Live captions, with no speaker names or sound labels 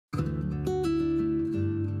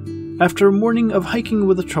After a morning of hiking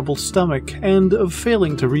with a troubled stomach and of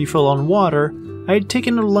failing to refill on water, I had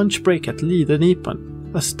taken a lunch break at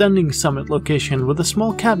Liden, a stunning summit location with a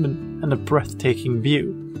small cabin and a breathtaking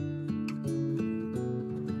view.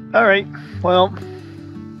 Alright, well,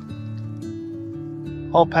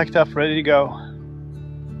 all packed up, ready to go.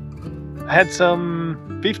 I had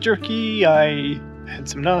some beef jerky, I had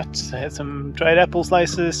some nuts, I had some dried apple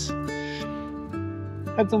slices,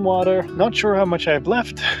 had some water. Not sure how much I have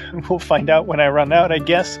left. We'll find out when I run out, I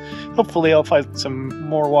guess. Hopefully I'll find some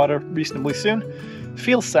more water reasonably soon.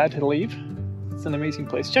 Feels sad to leave. It's an amazing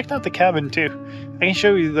place. Checked out the cabin too. I can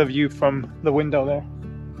show you the view from the window there.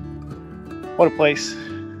 What a place.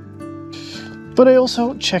 But I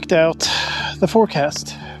also checked out the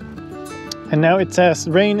forecast. And now it says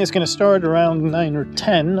rain is going to start around 9 or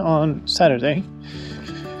 10 on Saturday,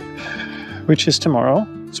 which is tomorrow.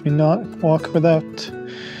 So we not walk without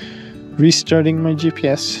restarting my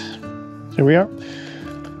GPS. Here we are.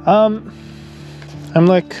 I'm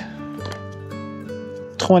like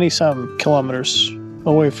 20-some kilometers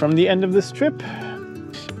away from the end of this trip.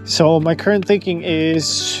 So my current thinking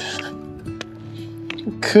is,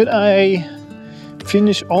 could I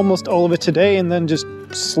finish almost all of it today and then just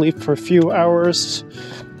sleep for a few hours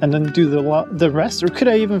and then do the rest? Or could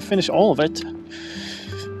I even finish all of it,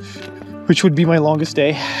 which would be my longest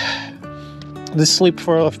day? Just sleep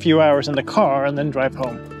for a few hours in the car and then drive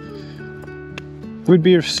home. It would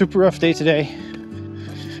be a super rough day today.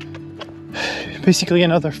 Basically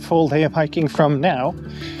another full day of hiking from now,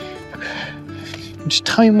 which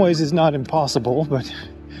time-wise is not impossible, but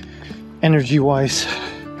energy-wise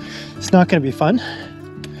it's not going to be fun.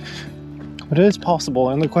 But it is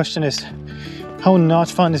possible, and the question is, how not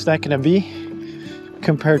fun is that going to be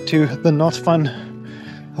compared to the not fun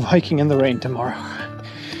of hiking in the rain tomorrow?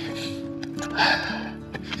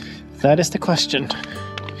 That is the question.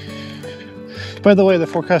 By the way, the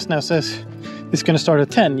forecast now says it's going to start at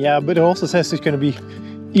 10, yeah, but it also says it's going to be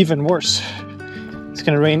even worse. It's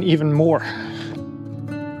going to rain even more.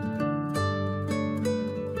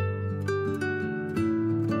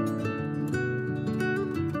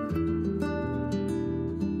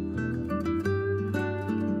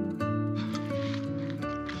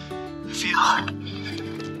 I feel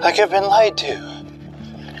like I've been lied to.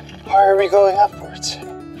 Why are we going upwards?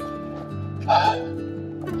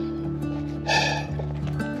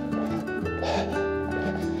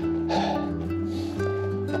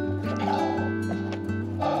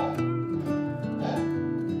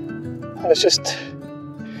 I was just,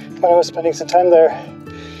 when I was spending some time there,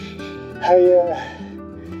 I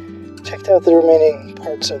checked out the remaining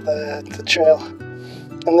parts of the trail.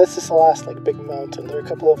 And this is the last like big mountain. There are a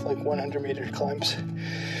couple of like 100-meter climbs.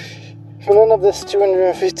 But none of this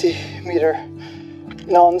 250-meter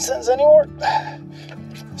nonsense anymore.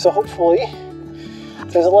 So hopefully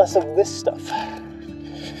there's less of this stuff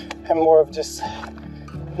and more of just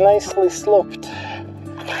nicely sloped.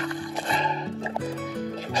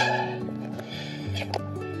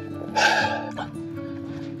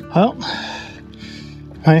 Well,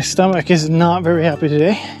 my stomach is not very happy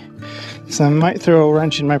today, so I might throw a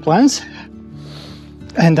wrench in my plans.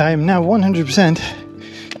 And I am now 100%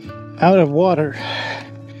 out of water.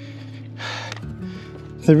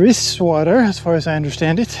 There is water, as far as I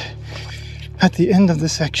understand it, at the end of the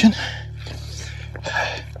section.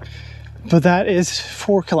 But that is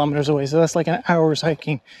 4 kilometers away, so that's like an hour's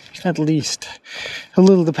hiking, at least. A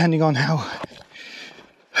little depending on how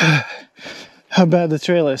bad the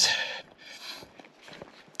trail is.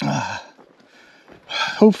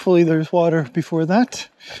 Hopefully there's water before that.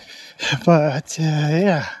 But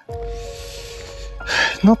yeah,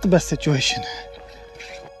 not the best situation.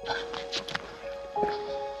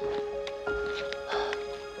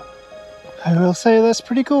 I will say that's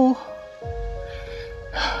pretty cool.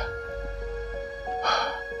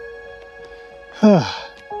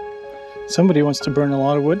 Somebody wants to burn a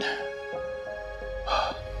lot of wood.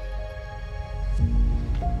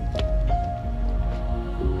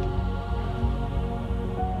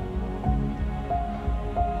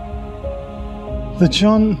 The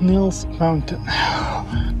John Nils Mountain.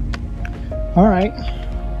 All right.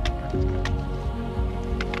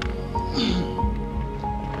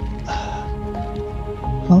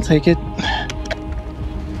 I'll take it.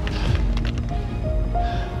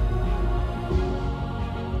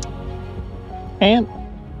 And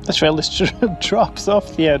the trail just drops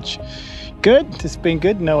off the edge. Good. It's been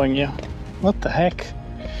good knowing you. What the heck?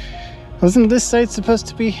 Wasn't this side supposed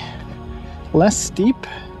to be less steep?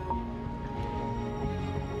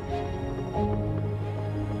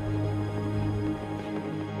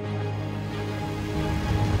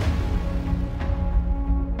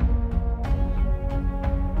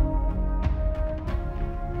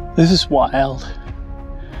 This is wild.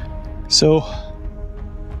 So,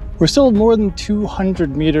 we're still more than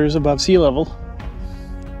 200 meters above sea level.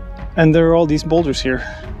 And there are all these boulders here.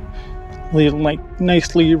 Like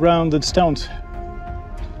nicely rounded stones.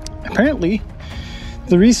 Apparently,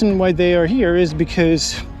 the reason why they are here is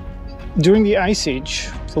because during the Ice Age,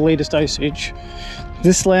 the latest Ice Age,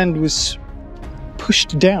 this land was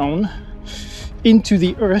pushed down into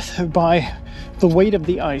the earth by the weight of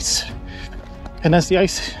the ice. And as the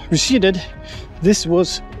ice receded, this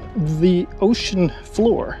was the ocean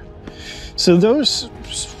floor. So those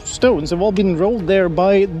stones have all been rolled there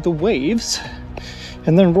by the waves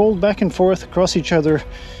and then rolled back and forth across each other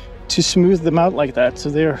to smooth them out like that. So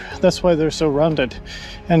that's why they're so rounded.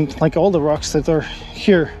 And like all the rocks that are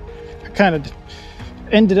here kind of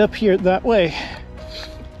ended up here that way.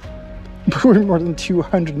 We're more than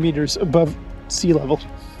 200 meters above sea level.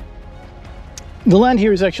 The land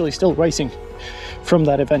here is actually still rising from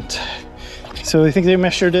that event. So I think they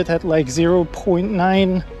measured it at like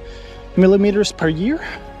 0.9 millimeters per year,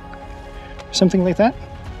 something like that.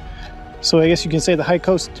 So I guess you can say the high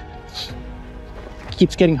coast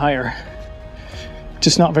keeps getting higher,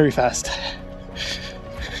 just not very fast.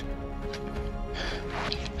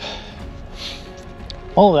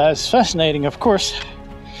 All of that is fascinating, of course.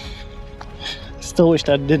 Still wish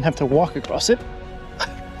that I didn't have to walk across it,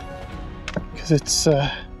 because it's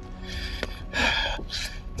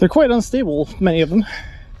they're quite unstable, many of them.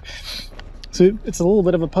 So it's a little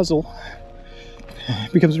bit of a puzzle.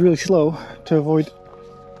 It becomes really slow to avoid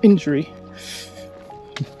injury.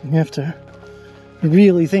 You have to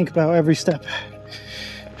really think about every step.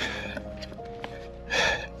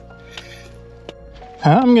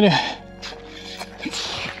 I'm gonna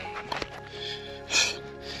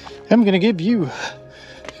give you,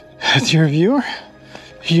 dear viewer,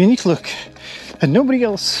 a unique look that nobody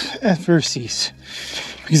else ever sees.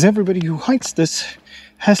 Because everybody who hikes this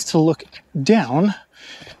has to look down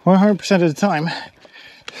 100% of the time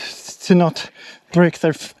to not break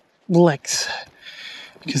their legs.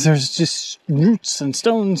 Because there's just roots and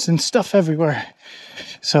stones and stuff everywhere.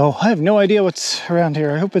 So I have no idea what's around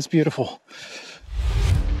here. I hope it's beautiful.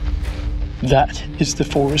 That is the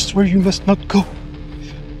forest where you must not go.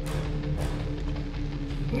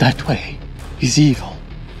 That way is evil.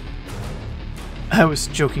 I was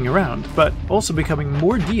joking around, but also becoming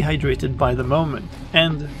more dehydrated by the moment,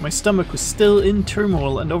 and my stomach was still in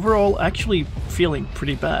turmoil and overall actually feeling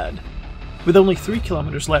pretty bad. With only 3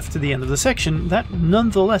 kilometers left to the end of the section, that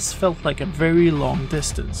nonetheless felt like a very long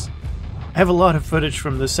distance. I have a lot of footage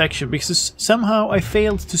from this section because somehow I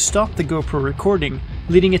failed to stop the GoPro recording,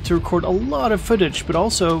 leading it to record a lot of footage but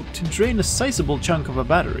also to drain a sizable chunk of a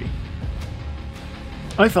battery.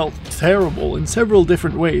 I felt terrible in several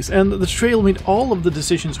different ways, and the trail made all of the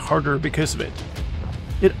decisions harder because of it.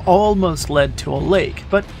 It almost led to a lake,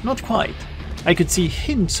 but not quite. I could see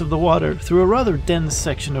hints of the water through a rather dense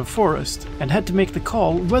section of forest, and had to make the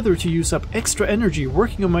call whether to use up extra energy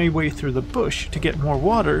working on my way through the bush to get more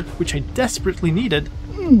water, which I desperately needed.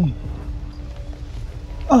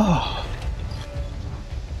 Oh.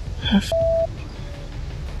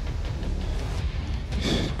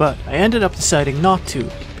 But I ended up deciding not to,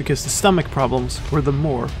 because the stomach problems were the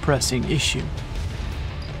more pressing issue.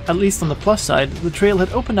 At least on the plus side, the trail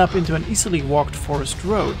had opened up into an easily walked forest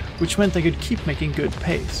road, which meant I could keep making good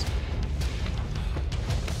pace.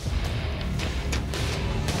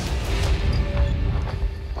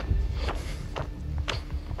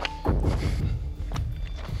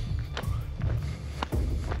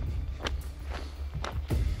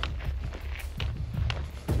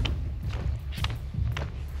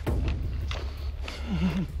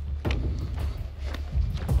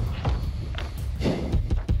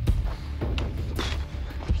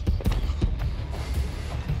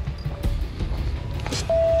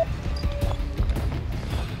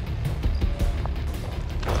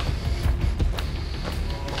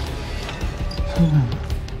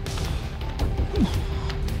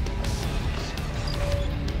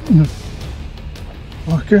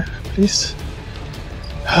 Walker, please.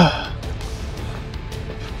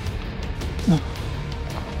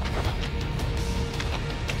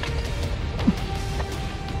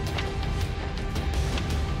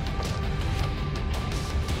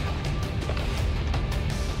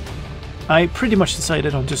 I pretty much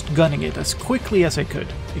decided on just gunning it as quickly as I could,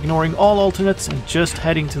 ignoring all alternates and just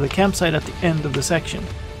heading to the campsite at the end of the section,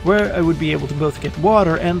 where I would be able to both get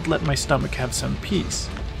water and let my stomach have some peace.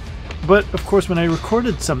 But of course when I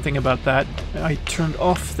recorded something about that, I turned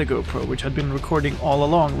off the GoPro, which had been recording all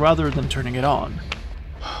along, rather than turning it on.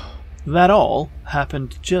 That all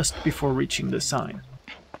happened just before reaching the sign.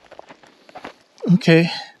 Okay,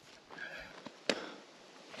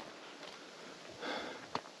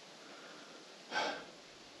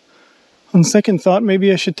 On second thought,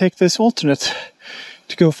 maybe I should take this alternate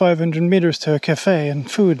to go 500 meters to a cafe and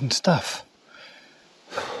food and stuff.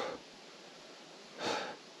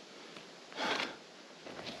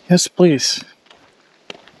 Yes, please.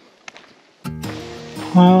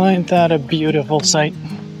 Well, ain't that a beautiful sight?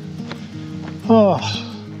 Oh,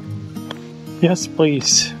 yes,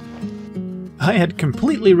 please. I had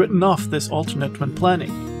completely written off this alternate when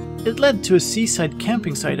planning. It led to a seaside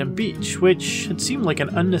camping site and beach, which had seemed like an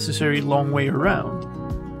unnecessary long way around.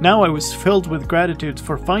 Now I was filled with gratitude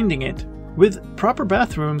for finding it, with proper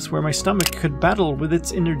bathrooms where my stomach could battle with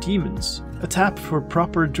its inner demons, a tap for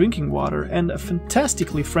proper drinking water, and a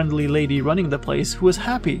fantastically friendly lady running the place who was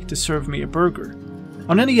happy to serve me a burger.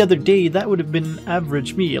 On any other day that would have been an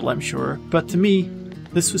average meal, I'm sure, but to me,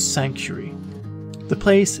 this was sanctuary. The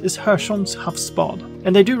place is Hörsholms havsbad,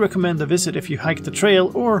 and I do recommend a visit if you hike the trail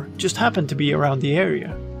or just happen to be around the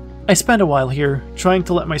area. I spent a while here, trying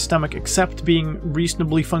to let my stomach accept being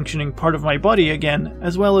reasonably functioning part of my body again,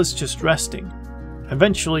 as well as just resting.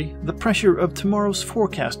 Eventually, the pressure of tomorrow's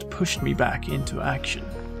forecast pushed me back into action.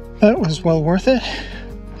 That was well worth it.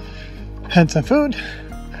 Had some food,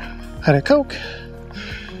 had a Coke,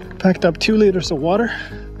 packed up 2 liters of water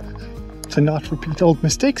to not repeat old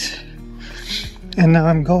mistakes, and now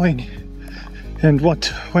I'm going. And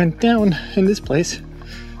what went down in this place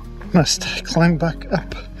must climb back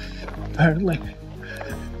up, apparently.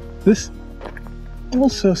 This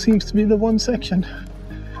also seems to be the one section,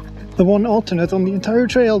 the one alternate on the entire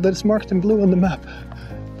trail that is marked in blue on the map.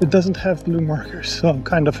 It doesn't have blue markers, so I'm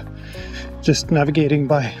kind of just navigating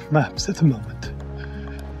by maps at the moment.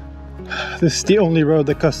 This is the only road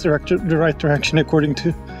that goes the right direction according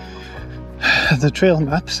to the trail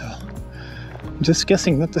map, so I'm just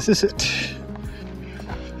guessing that this is it.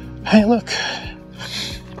 Hey, look.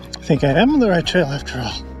 I think I am on the right trail after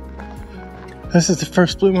all. This is the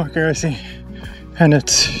first blue marker I see, and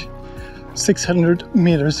it's 600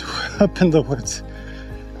 meters up in the woods.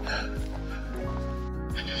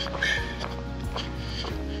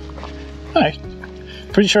 Hi.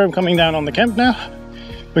 Pretty sure I'm coming down on the camp now,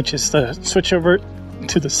 which is the switch over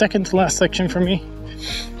to the second to last section for me.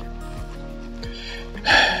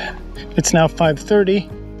 It's now 5:30,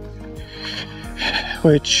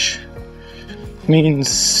 which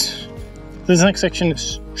means this next section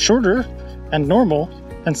is shorter and normal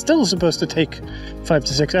and still supposed to take 5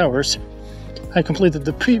 to 6 hours. I completed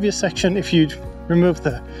the previous section. If you remove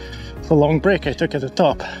the long break I took at the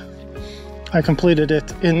top, I completed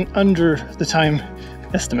it in under the time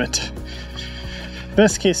estimate.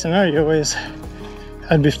 Best case scenario is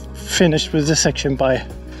I'd be finished with this section by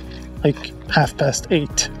like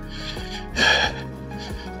 8:30.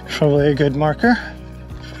 Probably a good marker.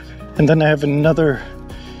 And then I have another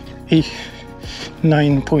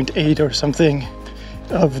 9.8 or something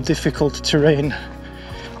of difficult terrain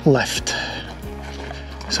left.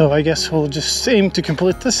 So I guess we'll just aim to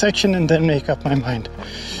complete this section and then make up my mind.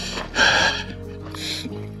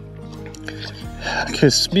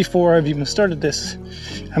 Because before I've even started this,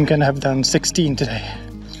 I'm gonna have done 16 today.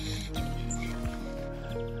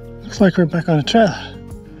 Looks like we're back on a trail.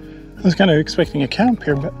 I was kind of expecting a camp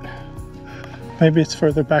here, but maybe it's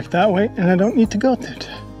further back that way and I don't need to go to it.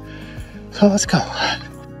 So let's go.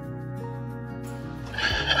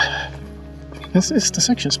 This is the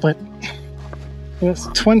section split. There's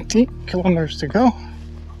 20 kilometers to go.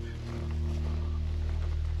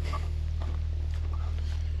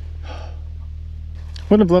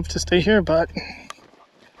 Would have loved to stay here, but I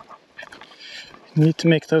need to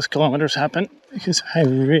make those kilometers happen because I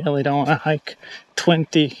really don't want to hike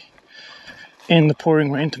 20 in the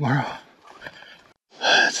pouring rain tomorrow.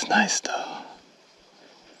 It's nice though.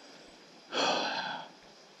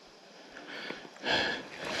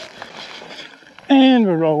 And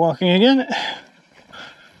we're roll walking again.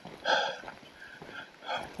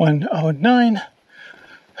 109.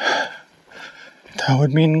 That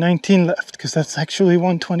would mean 19 left because that's actually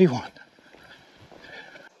 121.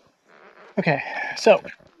 Okay, so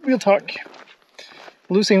real talk.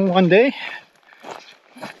 Losing one day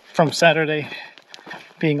from Saturday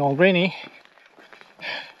being all rainy,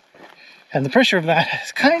 and the pressure of that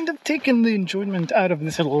has kind of taken the enjoyment out of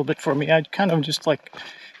this a little bit for me. I kind of just like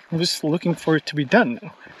was looking for it to be done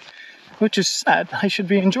now, which is sad. I should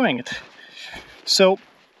be enjoying it. So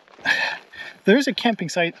there's a camping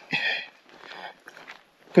site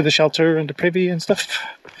with a shelter and a privy and stuff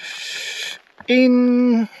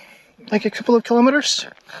in like a couple of kilometers.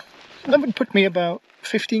 That would put me about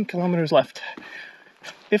 15 kilometers left.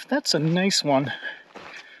 If that's a nice one,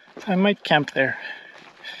 I might camp there.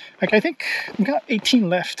 Like I think I've got 18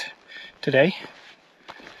 left today.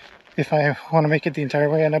 if I want to make it the entire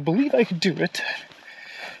way, and I believe I could do it,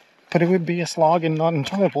 but it would be a slog and not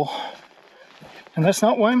enjoyable, and that's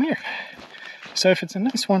not why I'm here. So if it's a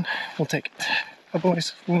nice one, we'll take it.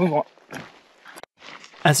 Otherwise, we'll move on.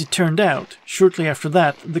 As it turned out, shortly after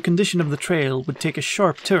that, the condition of the trail would take a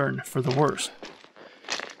sharp turn for the worse.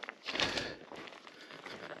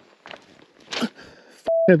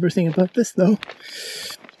 Everything about this, though.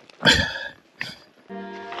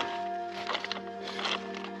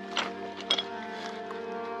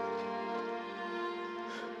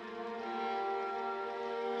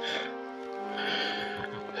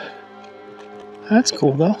 That's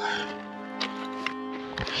cool, though.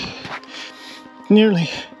 Nearly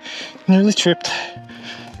tripped.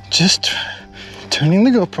 Just turning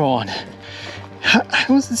the GoPro on.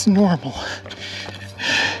 How is this normal?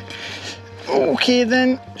 Okay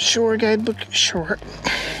then, sure, guidebook, sure.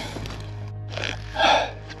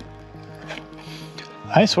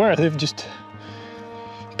 I swear they've just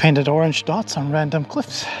painted orange dots on random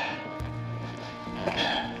cliffs.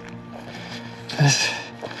 There's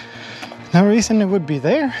no reason it would be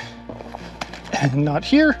there, and not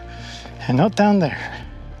here, and not down there.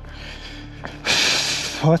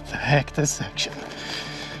 What the heck, this section?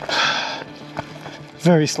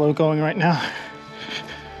 Very slow going right now.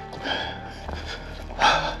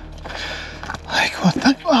 Like, what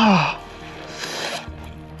the?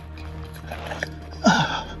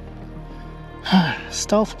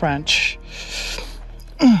 Stealth branch.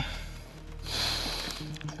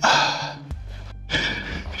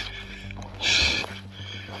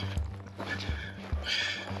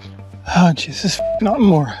 Oh, Jesus, not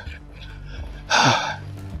more.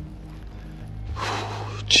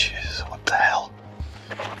 Jesus, what the hell?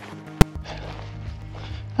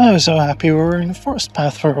 I was so happy we were in the forest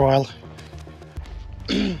path for a while.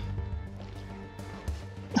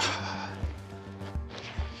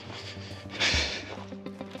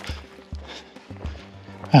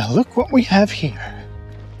 Now look what we have here.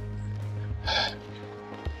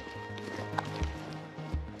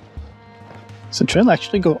 Does the trail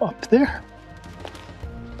actually go up there?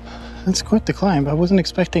 That's quite the climb. I wasn't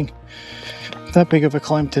expecting that big of a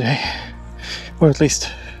climb today. Or at least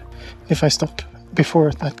if I stop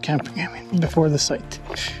before that camping, I mean before the site.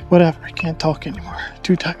 Whatever, I can't talk anymore.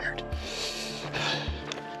 Too tired.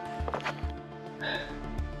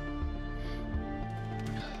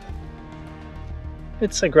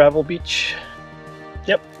 It's a gravel beach.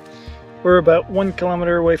 Yep. We're about 1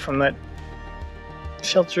 kilometer away from that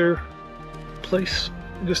shelter place.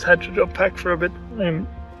 Just had to jump back for a bit. I'm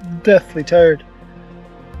deathly tired.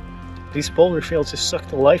 These boulder fields just suck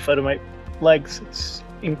the life out of my legs. It's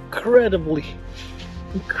incredibly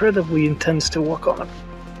intense to walk on them.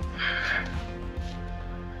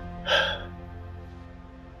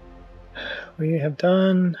 We have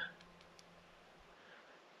done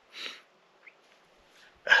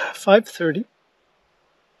 5:30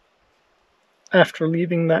 after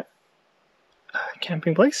leaving that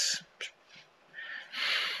camping place.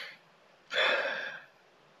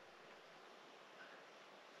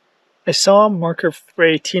 I saw a marker for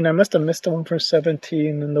 18. I must have missed the one for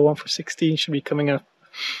 17, and the one for 16 should be coming up.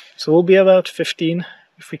 So we'll be about 15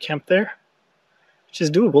 if we camp there, which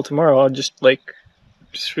is doable tomorrow. I'm just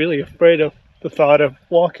really afraid of the thought of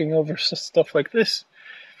walking over stuff like this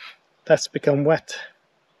that's become wet.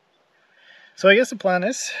 So I guess the plan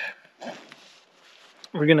is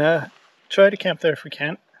we're gonna try to camp there if we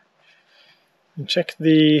can, and check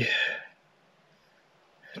the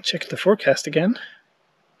forecast again.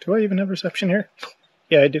 Do I even have reception here?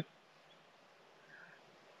 Yeah, I do.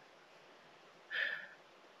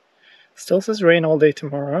 Still says rain all day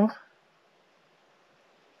tomorrow.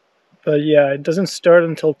 But yeah, it doesn't start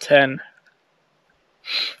until 10.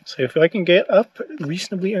 So if I can get up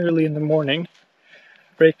reasonably early in the morning,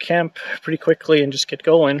 break camp pretty quickly and just get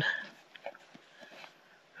going,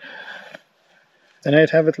 then I'd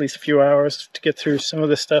have at least a few hours to get through some of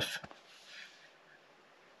this stuff.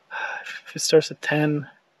 If it starts at 10,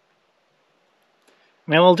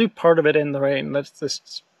 I mean, I'll do part of it in the rain. That's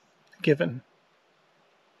just given.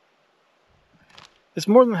 It's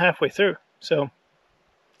more than halfway through, so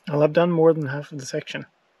I'll have done more than half of the section.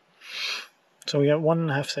 So we got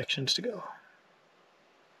 1.5 sections to go.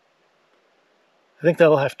 I think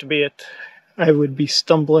that'll have to be it. I would be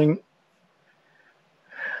stumbling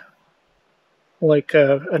like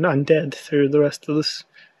an undead through the rest of this.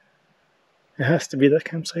 It has to be that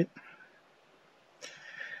campsite.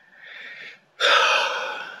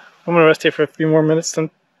 I'm gonna rest here for a few more minutes,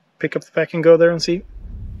 then pick up the pack and go there and see.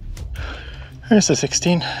 There's the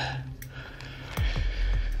 16.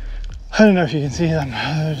 don't know if you can see them.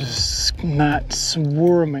 They're just gnats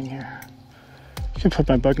swarming here. I can put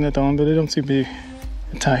my bug net on, but they don't seem to be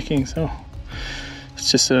attacking, so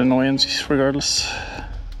it's just an annoyance regardless.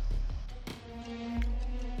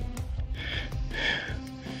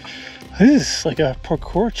 This is like a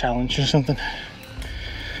parkour challenge or something.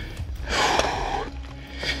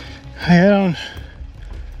 I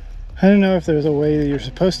don't know if there's a way that you're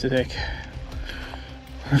supposed to take,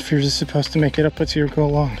 or if you're just supposed to make it up as you go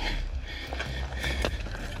along.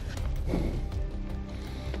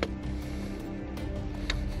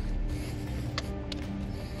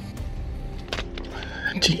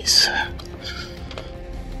 Jeez.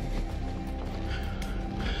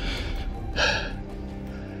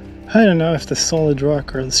 I don't know if the solid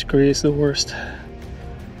rock or the scree is the worst.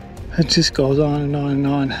 It just goes on and on and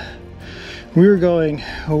on. We were going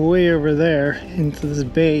way over there into this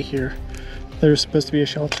bay here. There's supposed to be a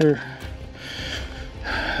shelter,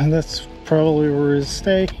 and that's probably where we'll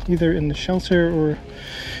stay, either in the shelter or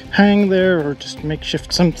hang there or just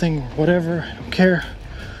makeshift something or whatever. I don't care.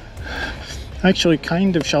 Actually,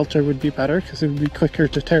 kind of shelter would be better because it would be quicker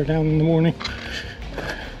to tear down in the morning.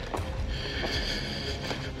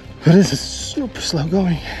 But this is super slow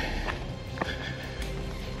going.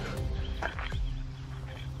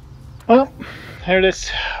 Well, here it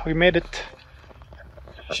is. We made it.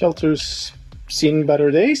 Shelter's seen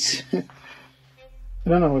better days. I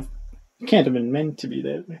don't know if it can't have been meant to be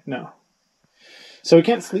that way. No. So we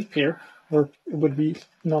can't sleep here, or it would be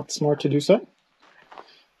not smart to do so.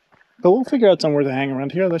 But we'll figure out somewhere to hang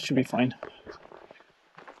around here. That should be fine.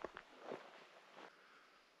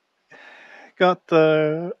 Got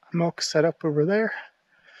the mock set up over there.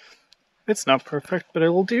 It's not perfect, but it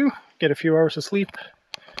will do. Get a few hours of sleep.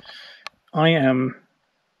 I am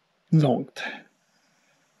zonked.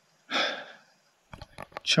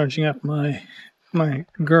 Charging up my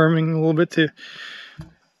Garmin a little bit to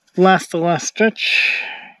last the last stretch.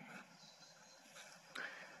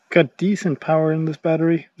 Got decent power in this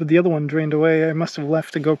battery, but the other one drained away. I must have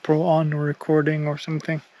left the GoPro on or recording or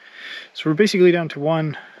something. So we're basically down to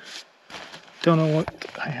one. Don't know what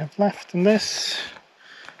I have left in this,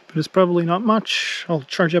 but it's probably not much. I'll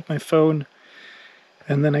charge up my phone,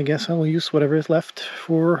 and then I guess I'll use whatever is left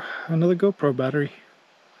for another GoPro battery.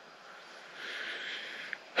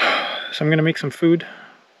 So I'm gonna make some food.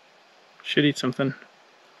 Should eat something.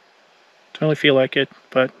 Don't really feel like it,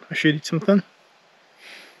 but I should eat something.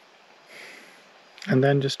 And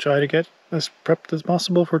then just try to get as prepped as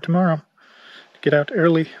possible for tomorrow. Get out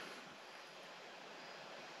early.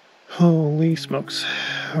 Holy smokes.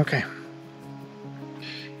 Okay.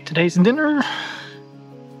 Today's dinner,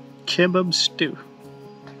 kebab stew.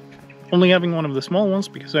 Only having one of the small ones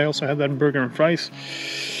because I also had that burger and fries.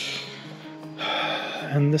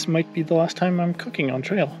 And this might be the last time I'm cooking on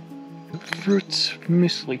trail. Fruits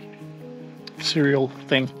muesli cereal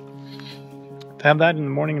thing. To have that in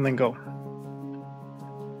the morning and then go.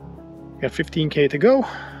 Got 15k to go.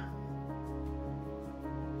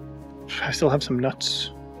 I still have some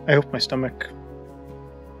nuts. I hope my stomach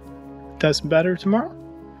does better tomorrow.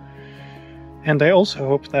 And I also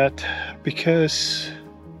hope that because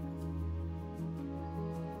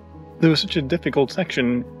there was such a difficult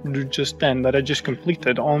section just then that I just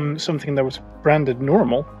completed on something that was branded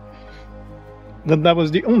normal, that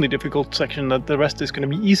was the only difficult section, that the rest is going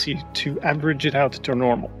to be easy to average it out to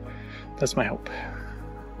normal. That's my hope.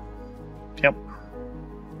 Yep.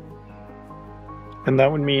 And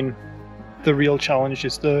that would mean the real challenge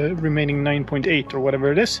is the remaining 9.8 or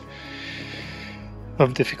whatever it is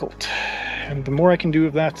of difficult. And the more I can do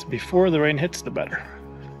of that before the rain hits, the better.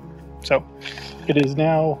 So it is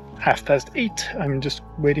now 8:30. I'm just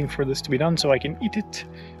waiting for this to be done so I can eat it,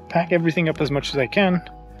 pack everything up as much as I can,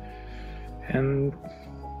 and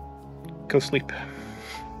go sleep.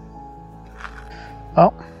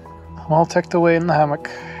 Well, I'm all tucked away in the hammock.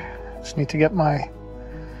 Just need to get my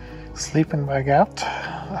sleeping bag out.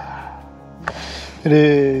 It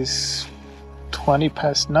is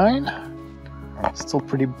 9:20. Still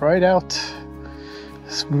pretty bright out.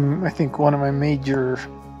 I think one of my major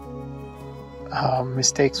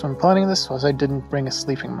mistakes when planning this was I didn't bring a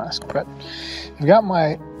sleeping mask, but I've got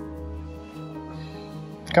my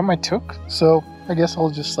toque, so I guess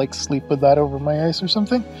I'll just like sleep with that over my eyes or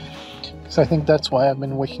something. So I think that's why I've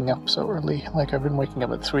been waking up so early. Like I've been waking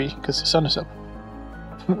up at 3 because the sun is up,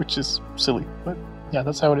 which is silly, but yeah,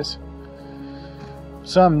 that's how it is.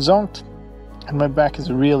 So I'm zonked, and my back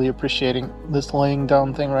is really appreciating this laying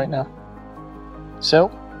down thing right now.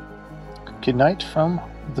 So, good night from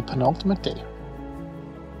the penultimate day.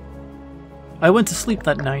 I went to sleep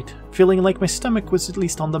that night, feeling like my stomach was at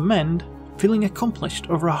least on the mend, feeling accomplished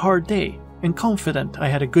over a hard day and confident I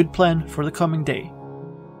had a good plan for the coming day.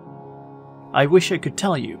 I wish I could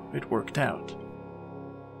tell you it worked out.